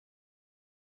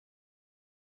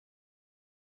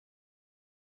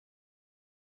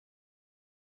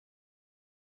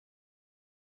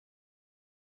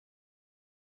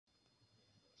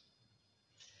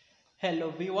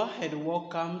Hello viewer and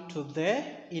welcome to the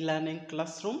e-learning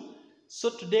classroom.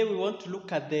 So today we want to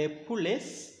look at the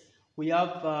pulleys. We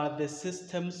have the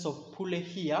systems of pulley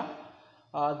here.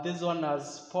 This one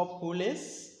has 4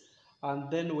 pulleys, and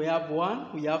then we have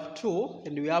 1, we have 2,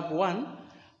 and we have 1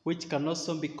 which can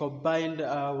also be combined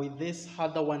with this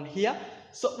other one here.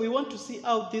 So we want to see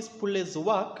how these pulleys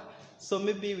work. So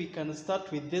maybe we can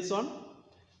start with this one.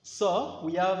 So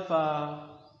we have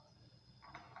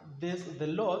the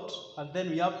load, and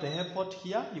then we have the effort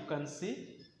here. You can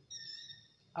see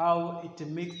how it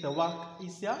makes the work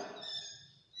easier.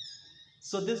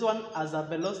 So this one has a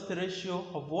velocity ratio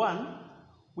of 1,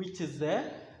 which is the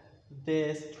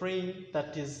strain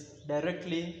that is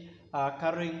directly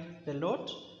carrying the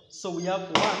load. So we have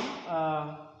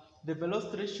 1, the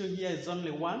velocity ratio here is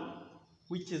only 1,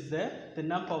 which is the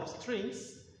number of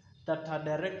strings that are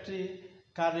directly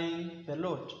carrying the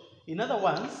load. In other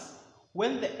words,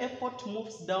 when the effort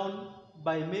moves down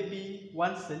by maybe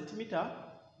 1 centimeter,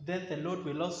 then the load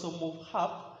will also move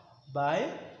up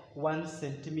by 1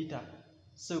 centimeter.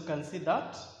 So you can see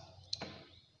that.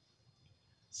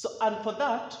 So, and for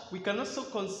that, we can also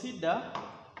consider,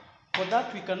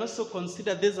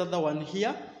 this other one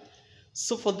here.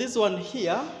 So for this one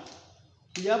here,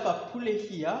 we have a pulley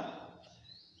here.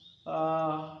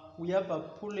 We have a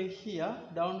pulley here,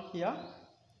 down here,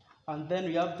 and then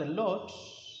we have the load.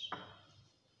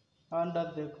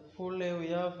 Under the pulley, we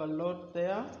have a load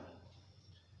there.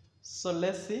 So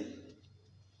let's see.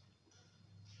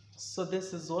 So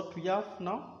this is what we have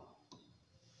now.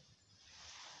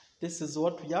 This is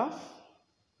what we have.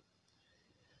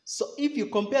 So if you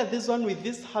compare this one with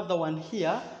this other one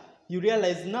here, you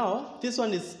realize now this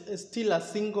one is still a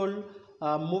single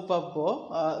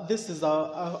movable. This is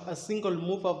a single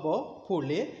movable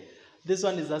pulley. This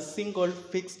one is a single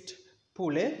fixed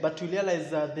pulley, but you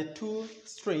realize that the 2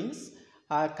 strings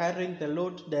are carrying the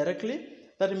load directly.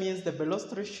 That means the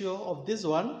velocity ratio of this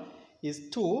one is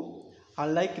 2,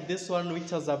 unlike this one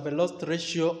which has a velocity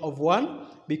ratio of 1,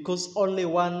 because only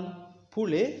one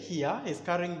pulley here is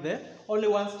carrying only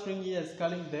one string here is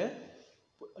carrying the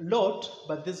load,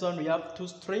 but this one we have 2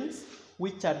 strings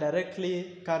which are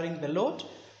directly carrying the load.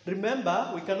 Remember,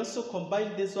 we can also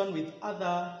combine this one with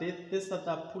this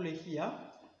other pulley here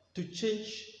to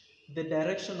change the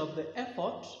direction of the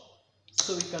effort.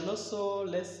 So we can also,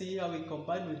 let's see how we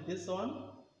combine with this one.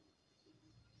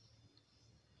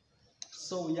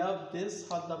 So we have this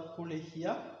other pulley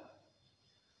here.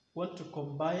 Want to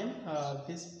combine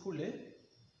this pulley.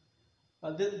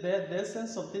 The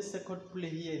essence of this second pulley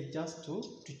here is just to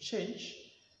change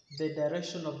the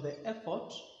direction of the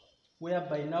effort,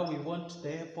 whereby now we want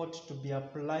the effort to be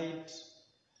applied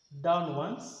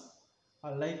downwards,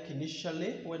 like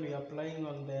initially when we are applying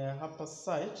on the upper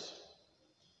side.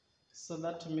 So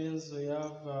that means we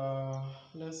have,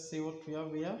 let's see what we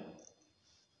have here.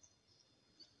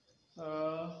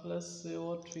 Let's see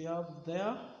what we have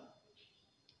there.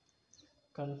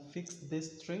 Can fix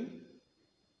this string.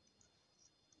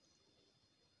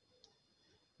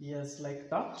 Yes,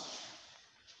 like that.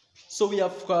 So we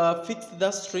have fixed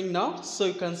that string now. So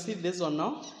you can see this one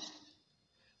now.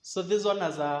 So this one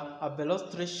has a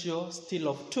velocity ratio still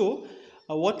of 2.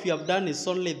 What we have done is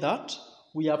only that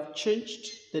we have changed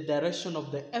the direction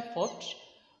of the effort,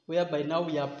 whereby now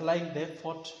we are applying the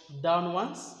effort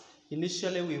downwards.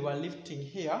 Initially we were lifting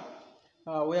here,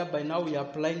 whereby now we are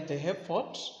applying the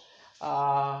effort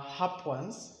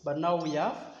upwards, but now we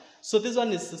have, so this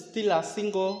one is still a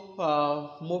single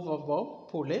movable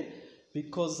pulley,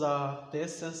 because the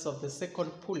essence of the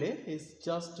second pulley is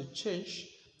just to change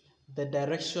the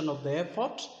direction of the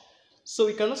effort. So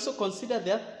we can also consider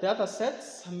the other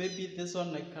sets. Maybe this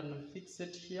one I can fix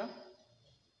it here.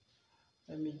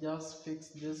 Let me just fix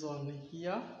this one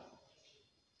here.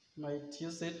 Might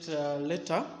use it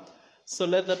later. So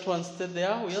let that one stay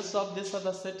there. We also have this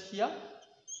other set here.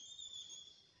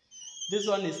 This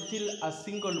one is still a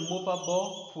single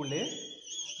movable pulley,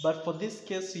 but for this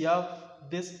case we have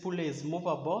this pulley is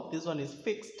movable, this one is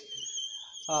fixed.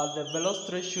 The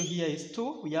velocity ratio here is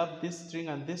 2. We have this string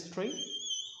and this string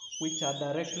which are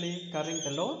directly carrying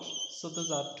the load. So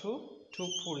those are two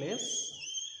pulleys.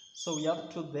 So we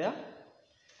have 2 there.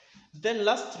 Then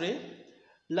lastly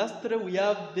we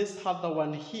have this other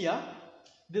one here.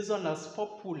 This one has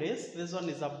 4 pulleys. This one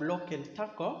is a block and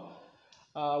tackle.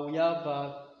 We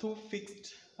have 2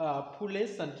 fixed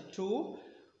pulleys and 2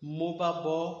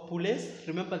 movable pulleys.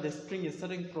 Remember, the spring is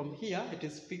starting from here. It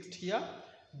is fixed here.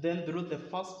 Then through the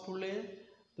first pulley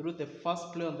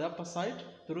on the upper side,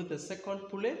 through the second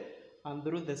pulley, and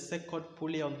through the second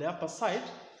pulley on the upper side.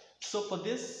 So for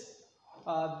this,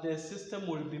 the system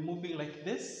will be moving like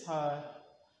this.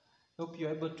 Hope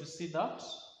you're able to see that.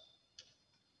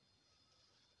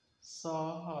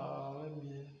 So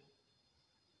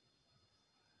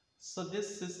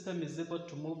this system is able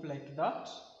to move like that.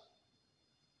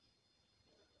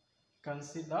 You can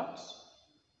see that.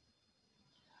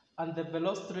 And the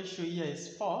velocity ratio here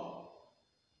is 4.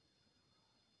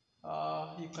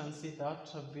 You can see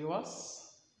that, viewers.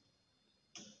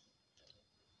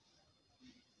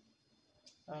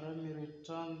 Let me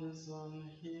return this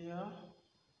one here.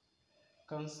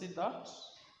 You can see that.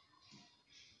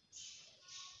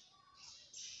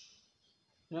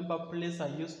 Remember, pulleys are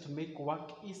used to make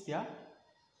work easier.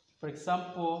 For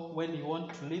example, when you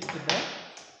want to lift them,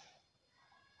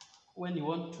 when you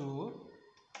want to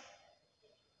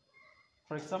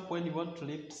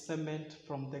lift cement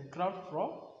from the ground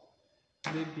floor,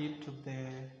 maybe to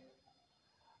the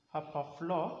upper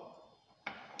floor,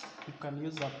 you can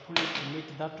use a pulley to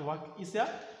make that work easier.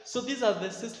 So these are the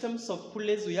systems of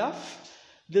pulleys we have.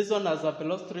 This one has a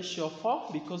velocity ratio of 4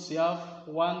 because we have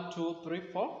 1, 2, 3,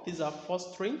 4. These are 4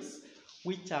 strings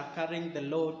which are carrying the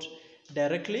load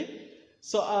directly.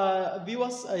 So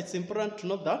viewers, it's important to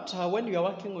know that when you are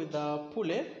working with a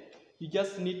pulley, you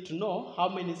just need to know how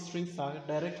many strings are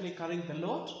directly carrying the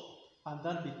load, and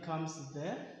that becomes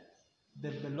the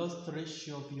velocity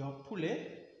ratio of your pulley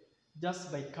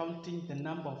just by counting the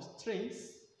number of strings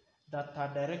that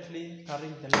are directly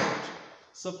carrying the load.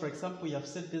 So for example, you have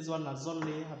said this one has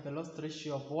only a velocity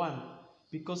ratio of 1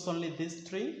 because only this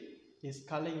string is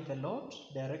carrying the load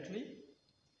directly.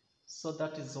 So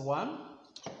that is 1.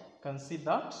 You can see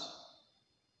that.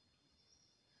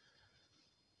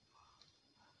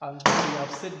 And then we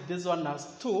have said this one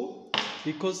has 2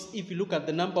 because if you look at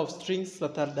the number of strings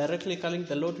that are directly carrying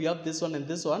the load, we have this one and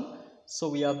this one. So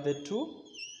we have the 2.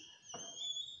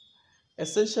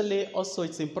 Essentially, also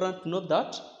it's important to note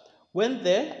that when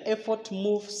the effort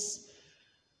moves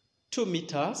 2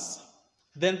 meters,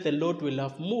 then the load will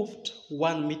have moved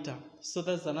 1 meter. So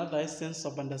that's another essence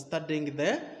of understanding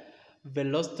the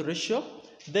velocity ratio.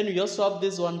 Then we also have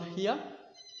this one here,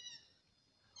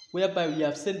 whereby we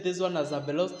have seen this one as a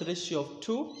velocity ratio of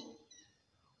 2.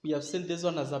 We have seen this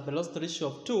one as a velocity ratio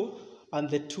of 2, and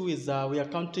the 2 is, we are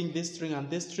counting this string and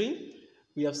this string.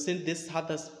 We have seen this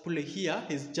other pulley here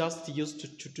is just used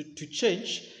to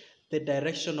change the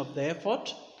direction of the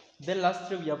effort. Then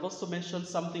lastly, we have also mentioned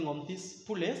something on these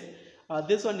pulleys.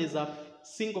 This one is a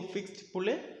single fixed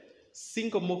pulley,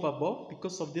 single movable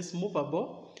because of this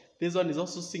movable. This one is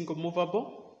also single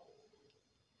movable.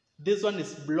 This one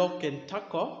is block and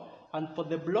tackle, and for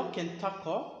the block and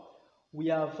tackle, we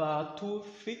have 2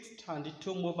 fixed and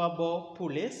 2 movable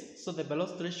pulleys. So the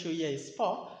velocity ratio here is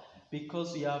 4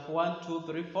 because we have 1, 2,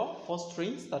 3, 4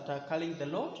 strings that are carrying the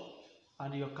load,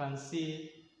 and you can see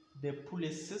the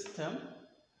pulley system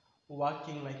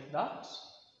working like that.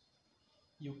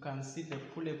 You can see the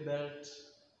pulley belt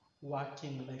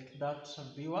working like that,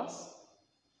 viewers.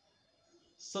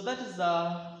 So that is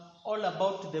all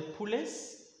about the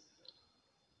pulleys.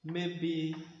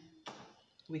 Maybe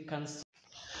we can see.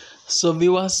 So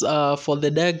viewers, for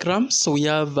the diagrams, we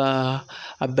have a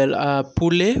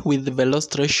pulley with the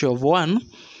velocity ratio of 1.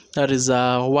 That is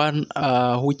one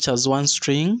which has 1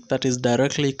 string that is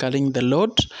directly carrying the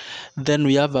load. Then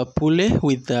we have a pulley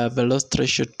with the velocity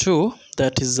ratio 2.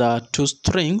 That is 2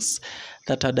 strings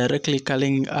that are directly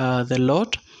carrying the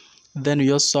load. Then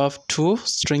we also have 2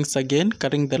 strings again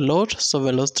carrying the load, so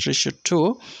velocity ratio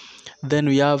 2. Then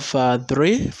we have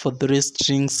 3 for 3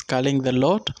 strings carrying the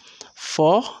load,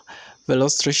 4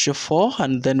 velocity ratio 4,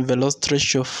 and then velocity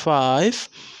ratio 5.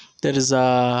 There is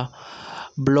a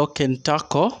block and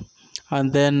tackle,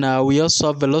 and then we also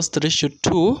have velocity ratio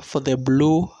 2 for the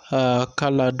blue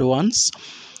colored ones.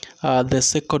 The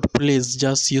second pulley is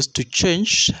just used to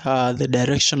change the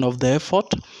direction of the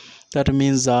effort. That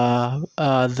means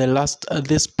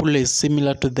this pulley is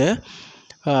similar to the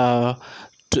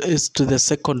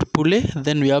second pulley.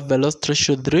 Then we have velocity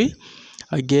ratio 3.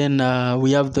 Again,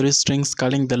 we have 3 strings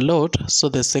carrying the load, so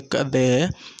the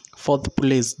fourth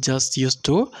pulley is just used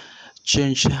to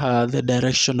change the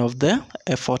direction of the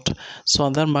effort. So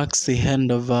that marks the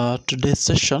end of today's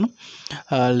session.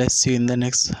 Let's see you in the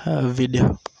next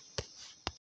video.